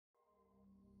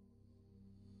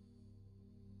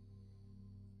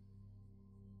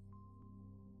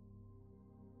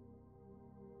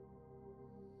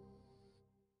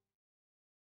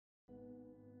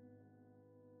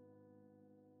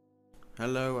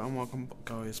Hello and welcome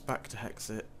guys back to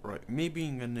Hexxit. Right, me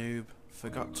being a noob,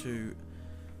 forgot to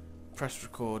press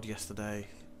record yesterday,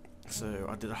 so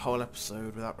I did a whole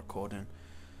episode without recording.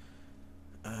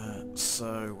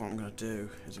 So what I'm going to do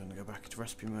is I'm going to go back into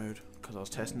recipe mode because I was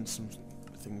testing some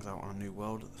things out on a new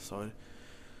world at the side.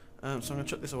 So I'm going to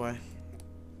chuck this away.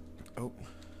 Oh,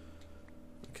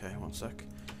 okay, one sec.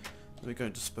 Let me go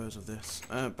and dispose of this.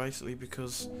 Basically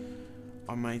because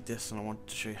I made this and I wanted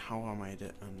to show you how I made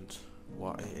it and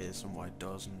what it is and what it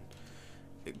does, and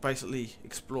basically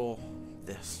explore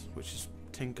this, which is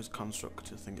Tinker's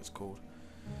Construct, I think it's called.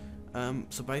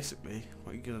 So basically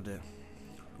what you're gonna do,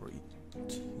 right,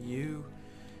 you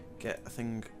get a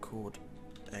thing called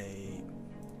a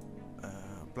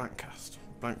blank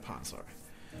part, sorry,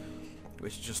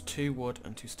 which is just 2 wood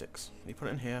and 2 sticks. You put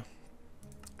it in here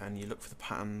and you look for the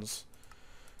patterns.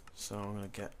 So I'm gonna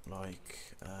get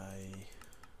like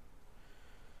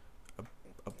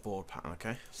a board pattern,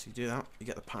 okay? So you do that, you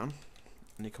get the pattern,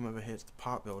 and you come over here to the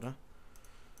part builder,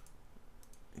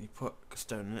 and you put a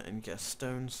stone in it, and you get a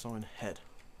stone sign head.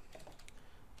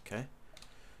 Okay?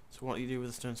 So what you do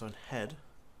with a stone sign head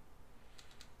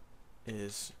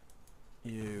is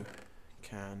you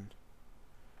can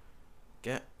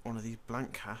get one of these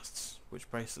blank casts, which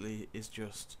basically is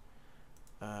just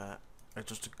a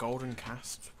golden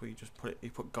cast where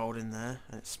you put gold in there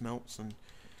and it smelts, and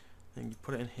then you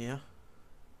put it in here.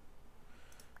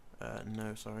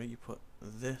 No, sorry, you put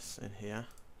this in here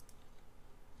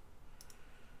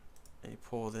and you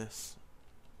pour this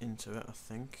into it, I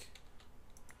think.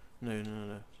 No. So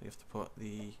you have to put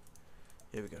here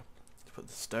we go. You put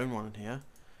the stone one in here,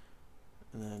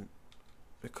 and then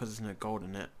because there's no gold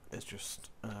in it, it's just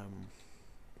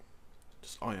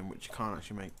iron, which you can't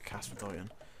actually make a cast with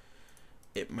iron.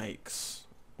 It makes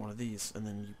one of these, and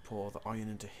then you pour the iron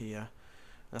into here.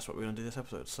 That's what we're going to do this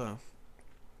episode. So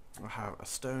I have a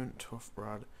stone tough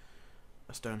rod,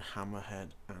 a stone hammerhead,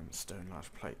 and stone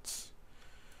large plates.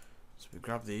 So we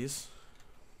grab these.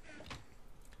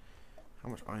 How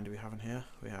much iron do we have in here?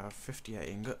 We have 58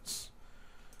 ingots.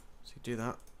 So you do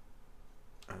that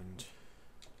and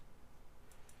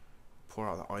pour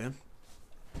out the iron.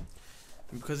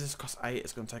 And because this costs 8,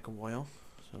 it's going to take a while.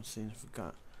 So I'm seeing if we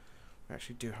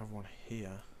actually do have one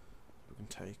here we can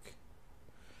take.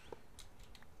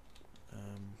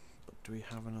 But do we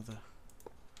have another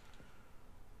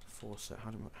faucet?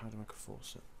 How do I make a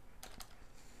faucet?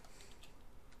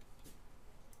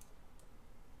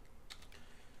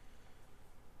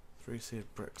 Three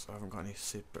seared bricks. I haven't got any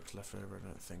seared bricks left over, I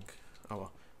don't think. Oh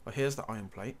well. Well, here's the iron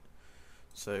plate.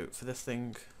 So for this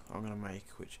thing I'm going to make,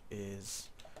 which is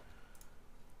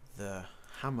the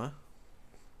hammer.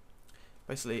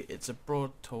 Basically, it's a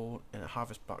broad tool in a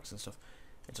harvest box and stuff.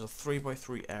 It's a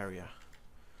 3x3 area.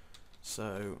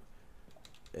 So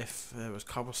if there was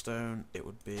cobblestone, it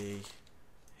would be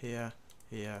here,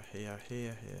 here, here,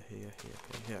 here, here, here,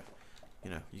 here, here.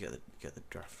 You know, you get the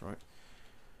draft, right?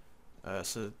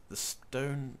 So the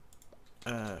stone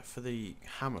for the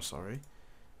hammer, sorry,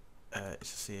 is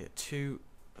to see it 2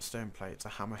 stone plates, a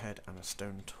hammerhead, and a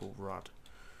stone tool rod.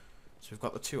 So we've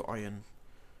got the 2 iron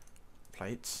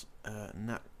plates.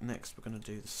 Next we're going to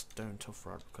do the stone tough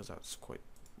rod because that's quite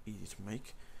easy to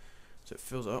make. So it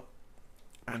fills up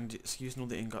and it's using all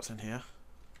the ingots in here.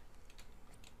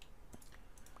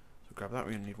 So grab that,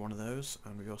 we're going to need one of those,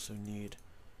 and we also need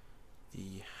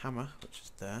the hammer, which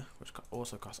is there, which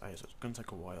also costs 8, so it's going to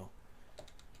take a while.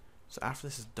 So after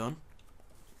this is done,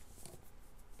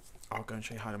 I'll go and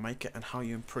show you how to make it and how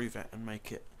you improve it and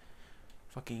make it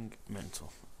fucking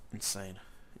mental, insane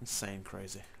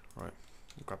crazy. Right,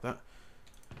 grab that,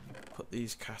 put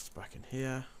these casts back in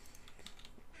here,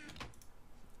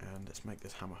 and let's make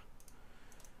this hammer.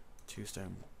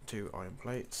 2 iron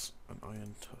plates, an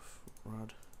iron tough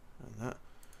rod, and that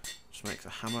just makes a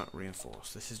hammer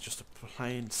reinforced. This is just a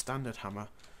plain standard hammer.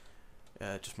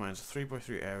 Just mines a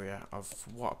 3x3 area of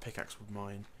what a pickaxe would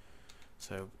mine.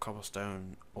 So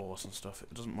cobblestone, ores and stuff.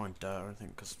 It doesn't mine dirt or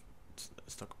anything because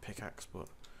it's like a pickaxe, but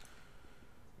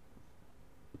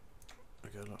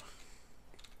okay, look.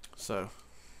 So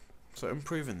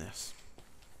improving this.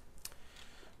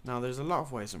 Now there's a lot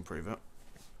of ways to improve it,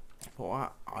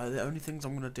 but the only things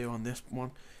I'm going to do on this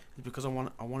one is because I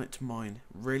want it to mine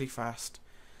really fast.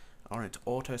 I want it to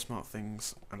auto smelt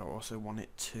things, and I also want it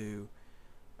to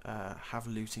have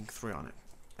looting 3 on it.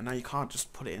 And now you can't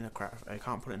just put it in you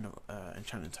can't put it in an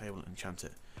enchanting table and enchant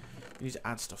it. You need to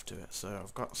add stuff to it. So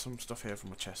I've got some stuff here from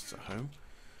my chests at home.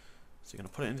 So you're going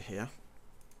to put it into here.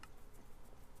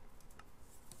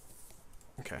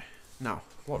 Okay, now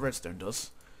what redstone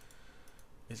does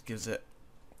is gives it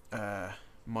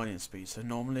mining speed. So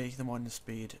normally the mining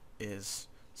speed is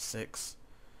 6.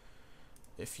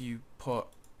 If you put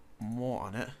more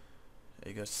on it,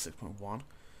 it goes to 6.1,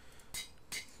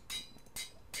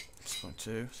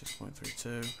 6.2, 6.32,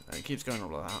 and it keeps going all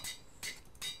like that.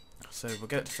 So we'll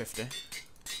get it to 50.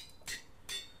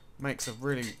 Makes a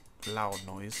really loud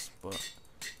noise, but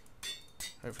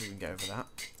hopefully we can get over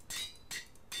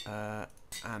that.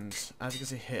 And as you can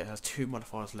see here, it has 2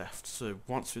 modifiers left. So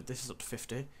once this is up to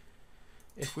 50,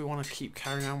 if we want to keep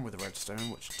carrying on with the redstone,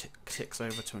 which ticks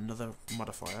over to another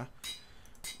modifier,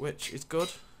 which is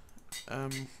good,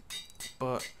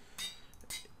 but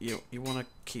you want to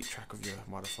keep track of your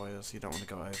modifiers. You don't want to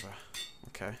go over.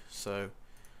 Okay, so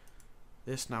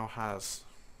this now has,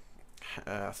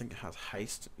 I think it has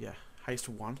haste. Yeah, haste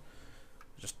 1.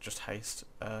 Just haste.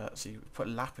 So you put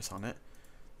lapis on it.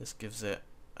 This gives it.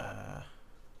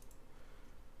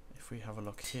 If we have a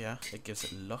look here, it gives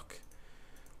it luck.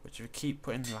 Which if you keep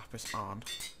putting lapis on,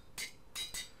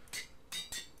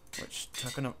 which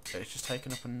it's just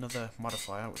taken up another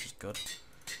modifier, which is good.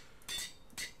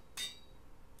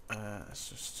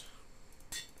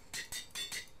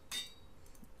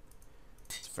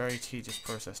 It's a very tedious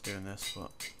process doing this,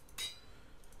 but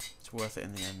it's worth it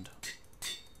in the end.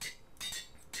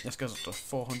 This goes up to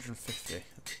 450,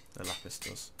 the lapis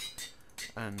does,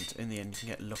 and in the end you can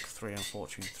get luck 3 and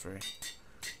fortune 3.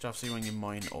 Which obviously when you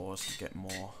mine ores you get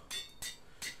more.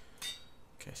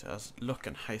 Okay, so it has luck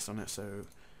and haste on it, so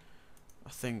I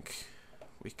think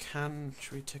we can.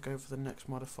 Should we tick over the next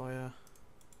modifier?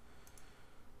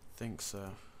 I think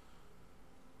so.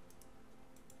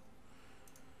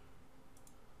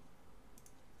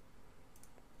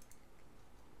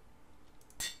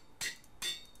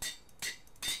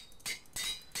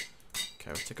 Okay,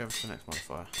 we'll tick over to the next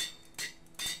modifier.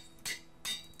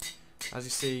 As you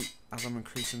see, as I'm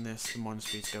increasing this, the mining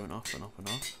speed's going up and up and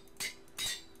up,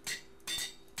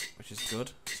 which is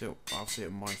good. So obviously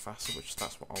it'll mine faster,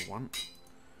 that's what I want.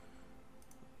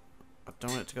 I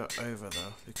don't want it to go over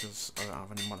though, because I don't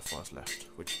have any modifiers left.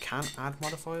 Which you can add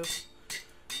modifiers,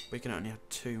 but you can only add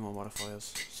 2 more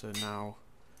modifiers. So now,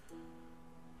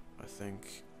 I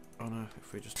think, oh no,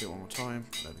 if we just do it one more time,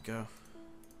 there we go.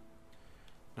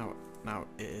 Now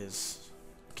it is.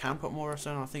 Can put more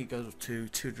redstone on. I think it goes up to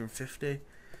 250,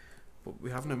 but we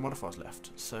have no modifiers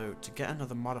left. So to get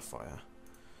another modifier,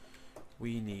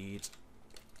 we need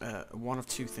one of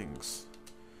 2 things.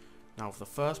 Now for the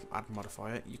first add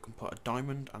modifier, you can put a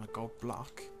diamond and a gold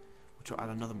block, which will add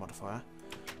another modifier,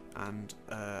 and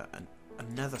a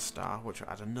nether star, which will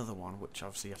add another one, which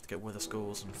obviously you have to get wither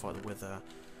skulls and fight the wither,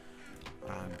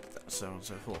 and so on and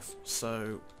so forth.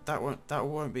 So that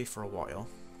won't be for a while.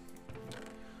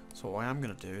 So what I am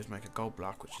going to do is make a gold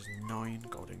block, which is 9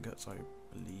 gold ingots, I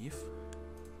believe,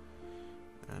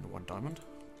 and 1 diamond.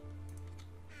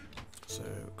 So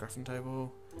crafting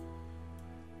table,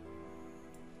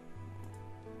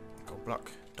 gold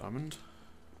block, diamond.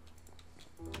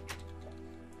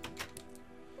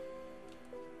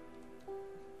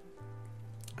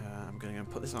 I'm going to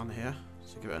put this on here,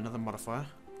 so give it another modifier.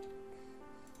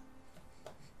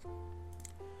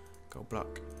 Gold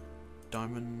block,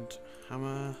 diamond,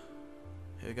 hammer.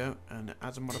 Here we go, and it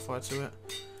adds a modifier to it.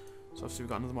 So obviously we've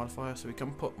got another modifier, so we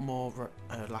can put more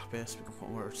lapis, we can put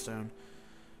more redstone.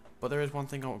 But there is one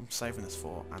thing I'm saving this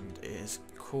for, and it is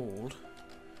called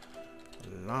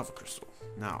lava crystal.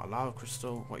 Now a lava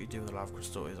crystal, what you do with a lava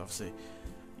crystal is obviously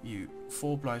you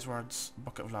 4 blaze rods,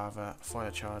 bucket of lava, fire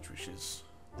charge, which is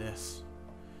this,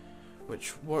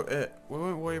 which we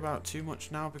won't worry about too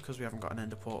much now because we haven't got an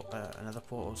ender another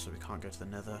portal, so we can't go to the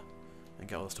nether and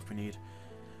get all the stuff we need.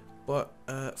 But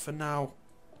for now,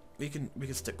 we can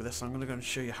stick with this. I'm going to go and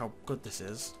show you how good this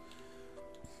is.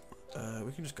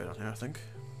 We can just go down here, I think.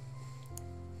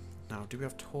 Now, do we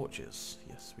have torches?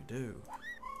 Yes, we do.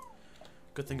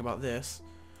 Good thing about this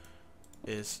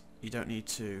is you don't need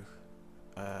to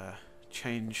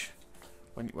change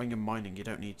when you're mining. You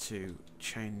don't need to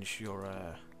change your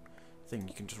thing.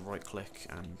 You can just right click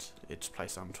and it just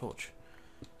places down a torch.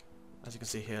 As you can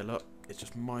see here, look, it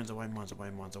just mines away, mines away,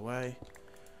 mines away.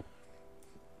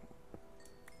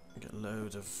 Get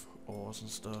loads of ores and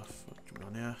stuff.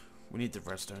 Down here, we need the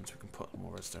redstone so we can put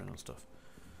more redstone on stuff.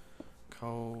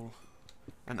 Coal,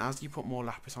 and as you put more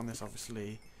lapis on this,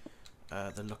 obviously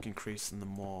the luck increases and the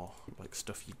more like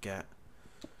stuff you get.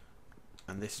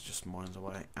 And this just mines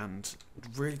away. And the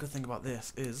really good thing about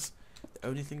this is the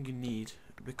only thing you need,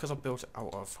 because I built it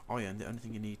out of iron, the only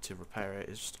thing you need to repair it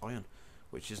is just iron,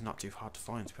 which is not too hard to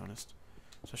find, to be honest,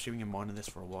 especially when you're mining this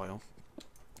for a while.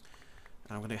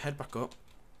 And I'm going to head back up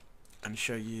and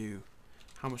show you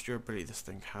how much durability this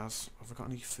thing has. Have I got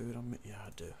any food on me? Yeah,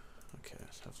 I do. Okay,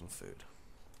 let's have some food.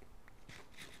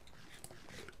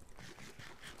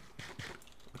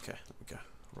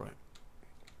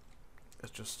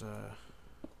 just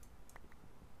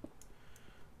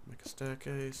make a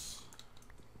staircase.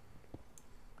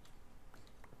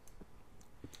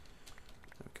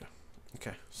 Okay.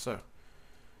 Okay, so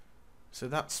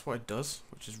that's what it does,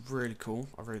 which is really cool.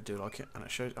 I really do like it, and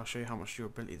I'll show you how much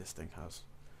durability this thing has.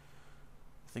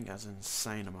 I think it has an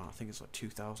insane amount. I think it's like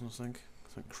 2,000 or something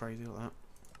crazy like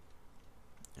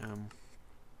that.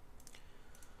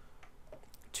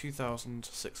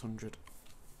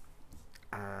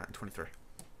 2,623.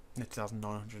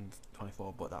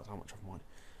 2,924, but that's how much I've mined.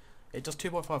 It does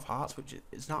 2x5 hearts, which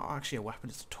it's not actually a weapon;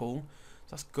 it's a tool.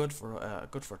 So that's good for a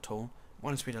tool.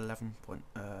 Mining speed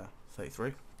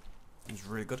 11.33. It's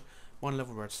really good. 1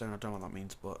 level redstone. I don't know what that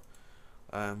means, but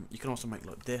you can also make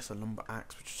like this, a lumber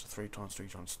axe, which is a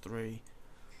 3x3x3.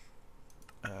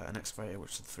 An excavator,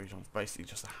 which is a 3x, basically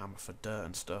just a hammer for dirt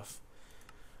and stuff.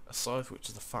 A scythe, which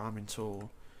is the farming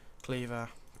tool. Cleaver,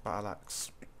 battle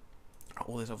axe,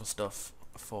 all this other stuff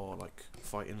for like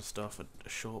fighting and stuff. A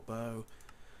short bow,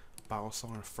 battle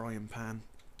sign, a frying pan,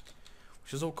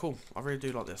 which is all cool. I really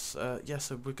do like this. Yeah,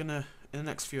 so we're gonna, in the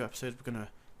next few episodes, we're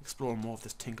gonna explore more of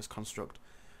this Tinker's construct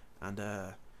and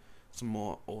some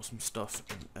more awesome stuff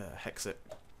in Hexxit.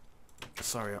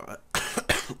 Sorry, I'm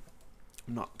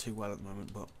not too well at the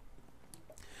moment, but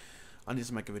I need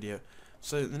to make a video.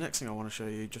 So the next thing I want to show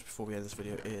you just before we end this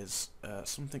video is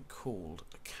something called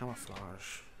a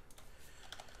camouflage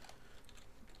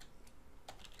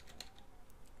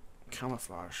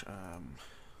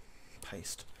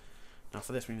paste. Now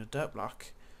for this we need a dirt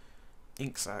block,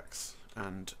 ink sacs,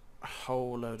 and a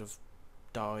whole load of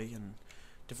dye and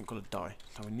different coloured dye.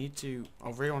 Now we need to,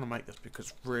 I really want to make this because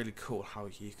it's really cool how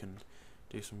you can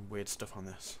do some weird stuff on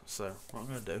this. So what I'm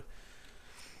going to do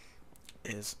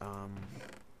is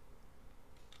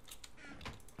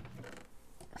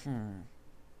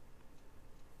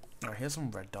alright, here's some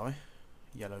red dye,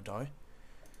 yellow dye,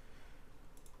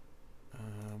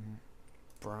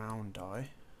 brown dye,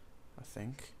 I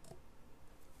think,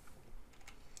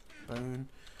 bone,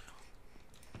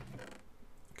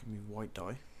 give me white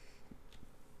dye,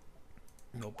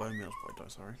 no, bone meal's white dye,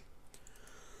 sorry.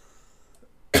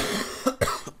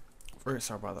 Very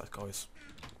sorry about that, guys.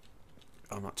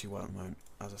 I'm not too well at the moment,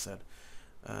 as I said.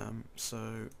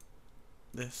 So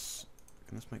this,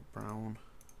 let's make brown,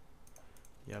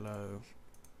 yellow,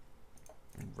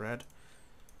 and red.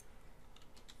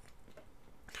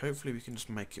 Hopefully we can just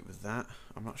make it with that.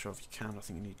 I'm not sure if you can. I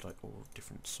think you need like all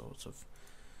different sorts of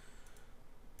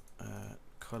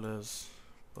colours,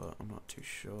 but I'm not too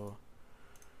sure.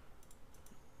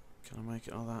 Can I make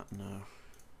it all that? No.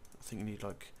 I think you need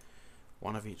like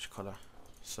one of each colour.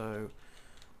 So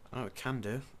I know what I can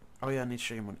do. Oh yeah, I need to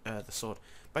show you my, the sword.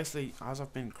 Basically, as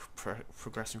I've been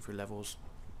progressing through levels.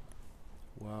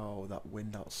 Wow, that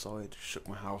wind outside shook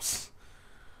my house.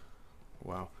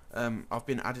 Wow. I've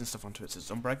been adding stuff onto it. So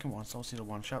it's Unbreaking 1, Soul Stealer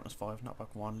 1, Sharpness 5,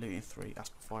 Knockback 1, Looting 3,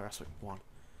 Aspect 5, Aspect 1.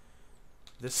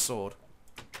 This sword,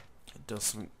 it does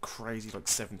something crazy, like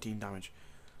 17 damage.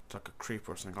 It's like a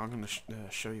creeper or something. I'm going to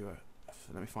show you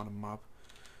let me find a mob.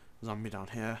 Zombie down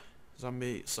here.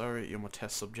 Zombie, sorry, you're my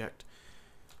test subject.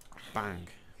 Bang.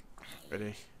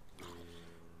 Ready?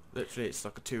 Literally, it's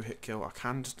like a 2-hit kill. I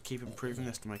can just keep improving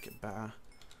this to make it better.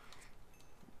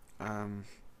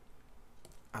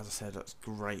 As I said, that's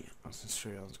great. I was going to show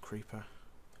you as a creeper.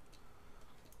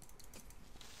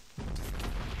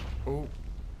 Oh,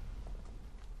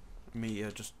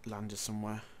 meteor just landed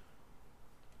somewhere.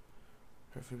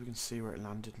 Hopefully we can see where it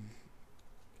landed.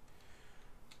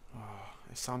 Oh,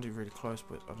 it sounded really close,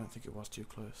 but I don't think it was too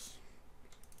close.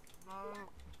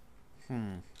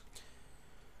 Right.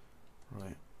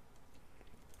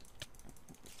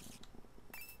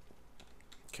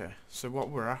 Okay, so what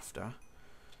we're after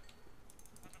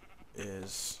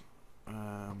is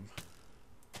I'll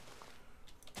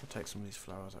take some of these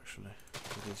flowers actually.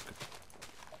 These could,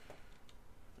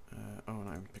 oh, I'm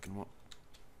not even picking them up.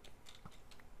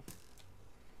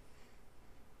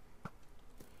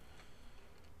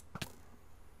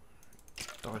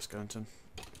 Die, skeleton.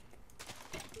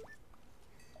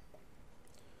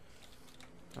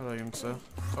 Hello, young sir.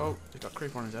 Oh, he's got a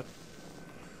creeper on his head.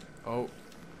 Oh.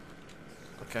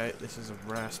 Okay, this is a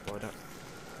rare spider.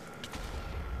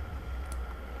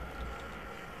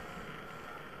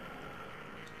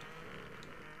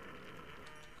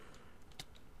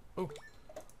 Oh.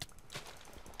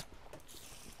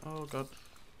 Oh god.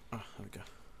 Ah, there we go.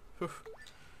 Whew.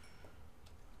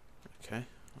 Okay.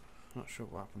 Not sure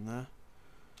what happened there.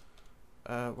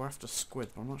 We're after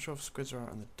squid, but I'm not sure if squids are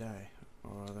out in the day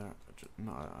or they're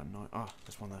not at night. Ah,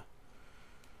 there's one there.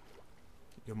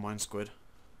 Your mine squid.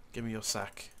 Give me your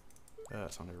sack.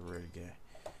 That sounded really gay.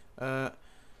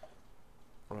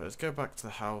 Right, let's go back to the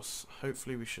house.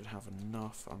 Hopefully we should have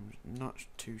enough. I'm not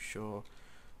too sure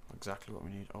exactly what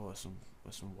we need. Oh, there's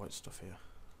some white stuff here.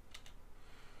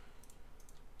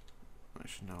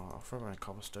 Actually, no, I'll throw away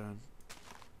cobblestone.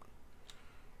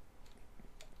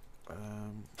 Get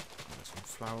some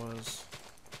flowers.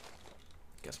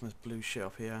 Get some of this blue shit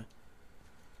up here.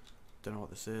 Don't know what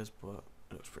this is, but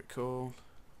it looks pretty cool.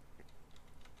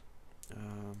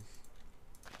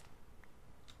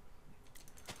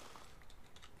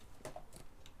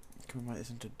 Can we make this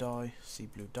into dye? Sea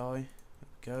blue dye.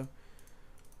 There we go.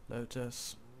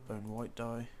 Lotus, bone white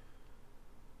dye.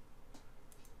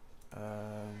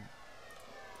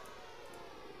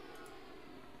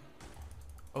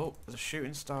 Oh, there's a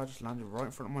shooting star just landed right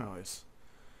in front of my eyes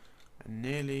and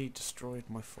nearly destroyed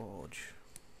my forge.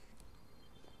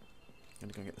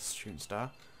 Gonna go get this shooting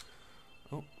star.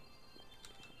 Oh,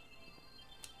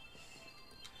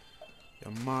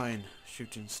 you're mine,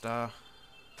 shooting star.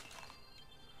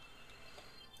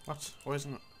 What? Why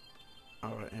isn't it?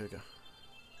 Oh, right, here we go.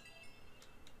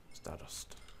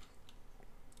 Stardust.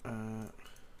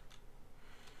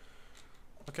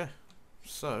 Okay,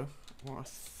 so what I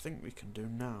think we can do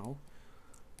now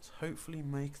is hopefully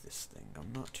make this thing.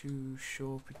 I'm not too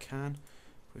sure if we can.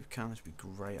 If we can, this would be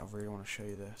great. I really want to show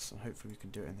you this, and hopefully we can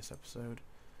do it in this episode.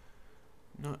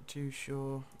 Not too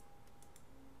sure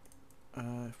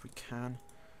if we can.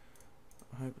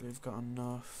 Hopefully we've got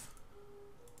enough.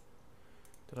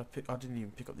 Did I pick? I didn't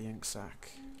even pick up the ink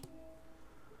sac.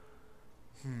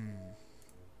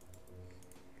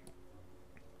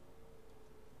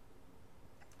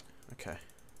 Okay.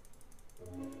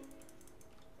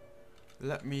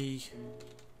 Let me...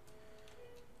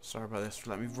 Sorry about this.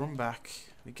 Let me run back.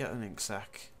 Let me get an ink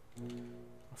sac.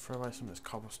 I'll throw away some of this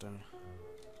cobblestone.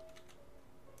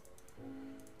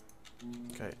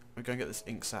 Okay, we're going to get this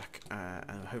ink sac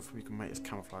and hopefully we can make this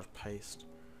camouflage paste.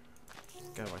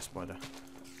 Get away, spider.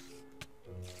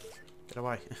 Get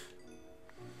away.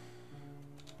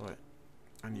 Right,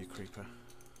 and you creeper.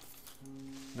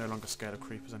 No longer scared of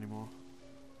creepers anymore.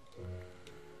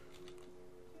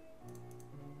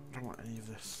 I don't want any of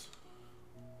this.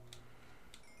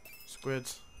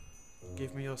 Squids,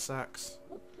 give me your sacks.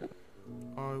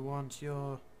 I want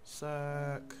your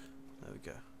sack. There we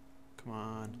go. Come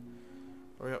on.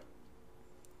 Hurry up.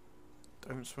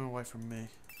 Don't swim away from me.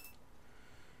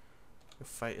 Your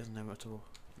fate is inevitable.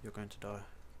 You're going to die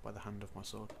by the hand of my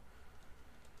sword.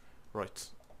 Right.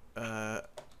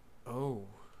 Oh.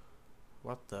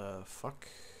 What the fuck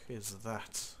is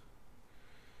that?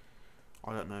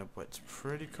 I don't know, but it's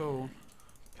pretty cool.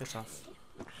 Piss off.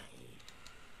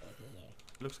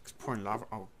 Looks like it's pouring lava.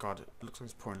 Oh god, it looks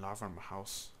like it's pouring lava on my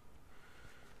house.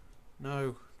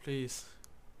 No, please.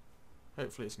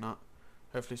 Hopefully it's not.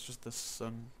 Hopefully it's just the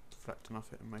sun reflecting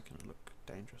off it and making it look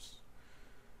dangerous.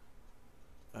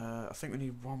 I think we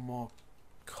need one more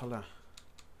colour.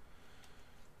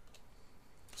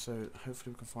 So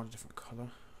hopefully we can find a different colour of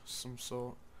some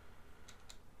sort.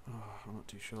 Oh, I'm not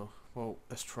too sure. Well,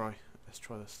 let's try. Let's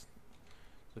try this.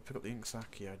 Did I pick up the ink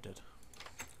sac? Yeah, I did.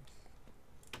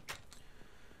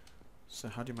 So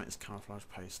how do you make this camouflage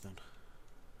paste then?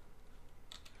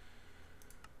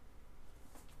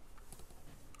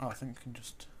 Oh, I think we can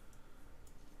just...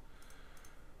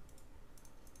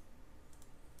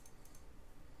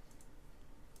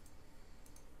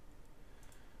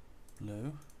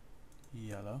 Blue,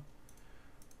 yellow,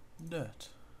 dirt.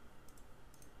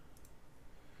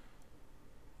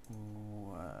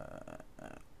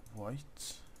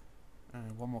 White,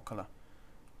 and one more colour.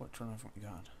 Which one haven't we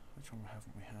had? Which one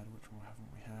haven't we had? Which one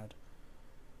haven't we had?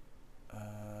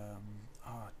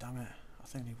 Oh, damn it. I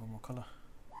think I need one more colour.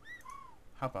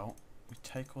 How about we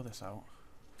take all this out?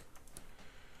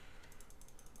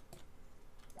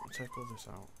 We'll take all this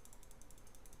out.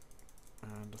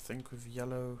 And I think with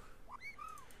yellow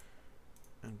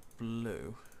and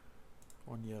blue,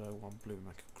 one yellow, one blue,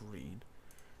 make it green.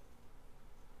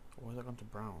 Or has that gone to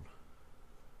brown?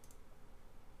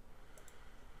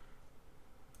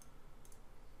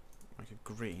 Make it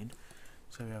green.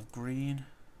 So we have green,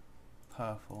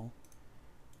 purple,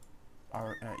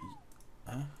 orange,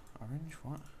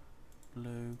 what?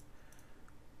 Blue,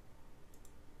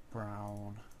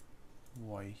 brown,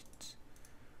 white,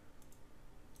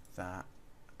 that,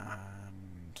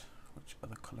 and which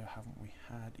other colour haven't we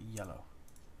had? Yellow.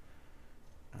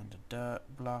 And a dirt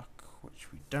block,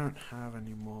 which we don't have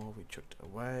anymore, we chucked it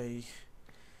away.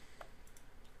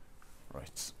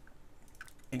 Right.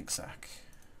 Ink sac.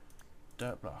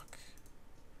 Dirt block.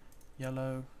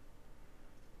 Yellow.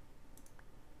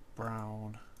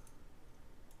 Brown.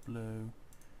 Blue.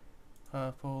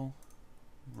 Purple.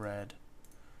 Red.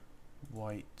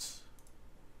 White.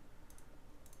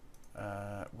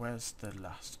 Where's the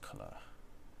last colour?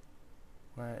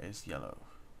 Where is yellow?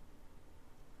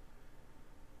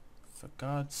 For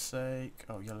God's sake.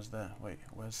 Oh, yellow's there. Wait,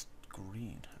 where's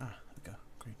green? Ah, there we go.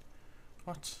 Green.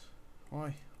 What?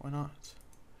 Why? Why not?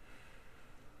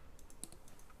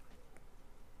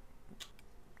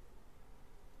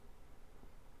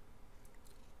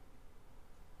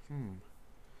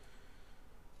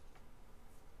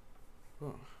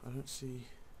 Oh, I don't see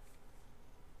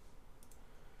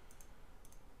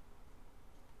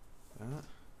that.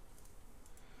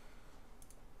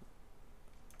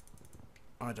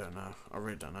 I don't know. I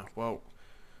really don't know. Well,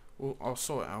 I'll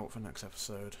sort it out for next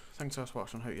episode. Thanks for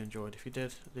watching. I hope you enjoyed. If you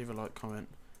did, leave a like, comment,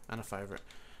 and a favourite.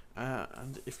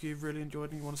 And if you've really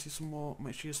enjoyed and you want to see some more,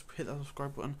 make sure you hit that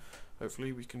subscribe button.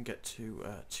 Hopefully we can get to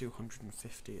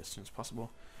 250 as soon as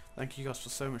possible. Thank you guys for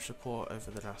so much support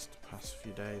over the past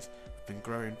few days. We've been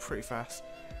growing pretty fast.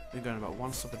 We've been going about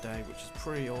 1 sub a day, which is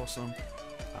pretty awesome.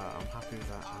 I'm happy with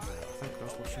that. And thank you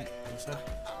guys for watching. As I said,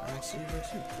 and I'll see you very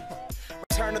soon.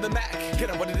 Return to the Mac, get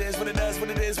up what it is, what it does, what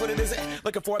it is, what it isn't.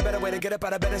 Looking for a better way to get up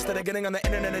out of bed instead of getting on the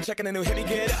internet and checking a new hit. Me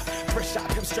get up, first shot,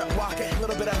 come strut walking. A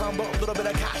little bit of humble, a little bit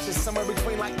of cautious, somewhere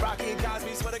between like Rocky and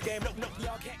Cosby's for the game. Nope,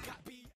 y'all can't copy.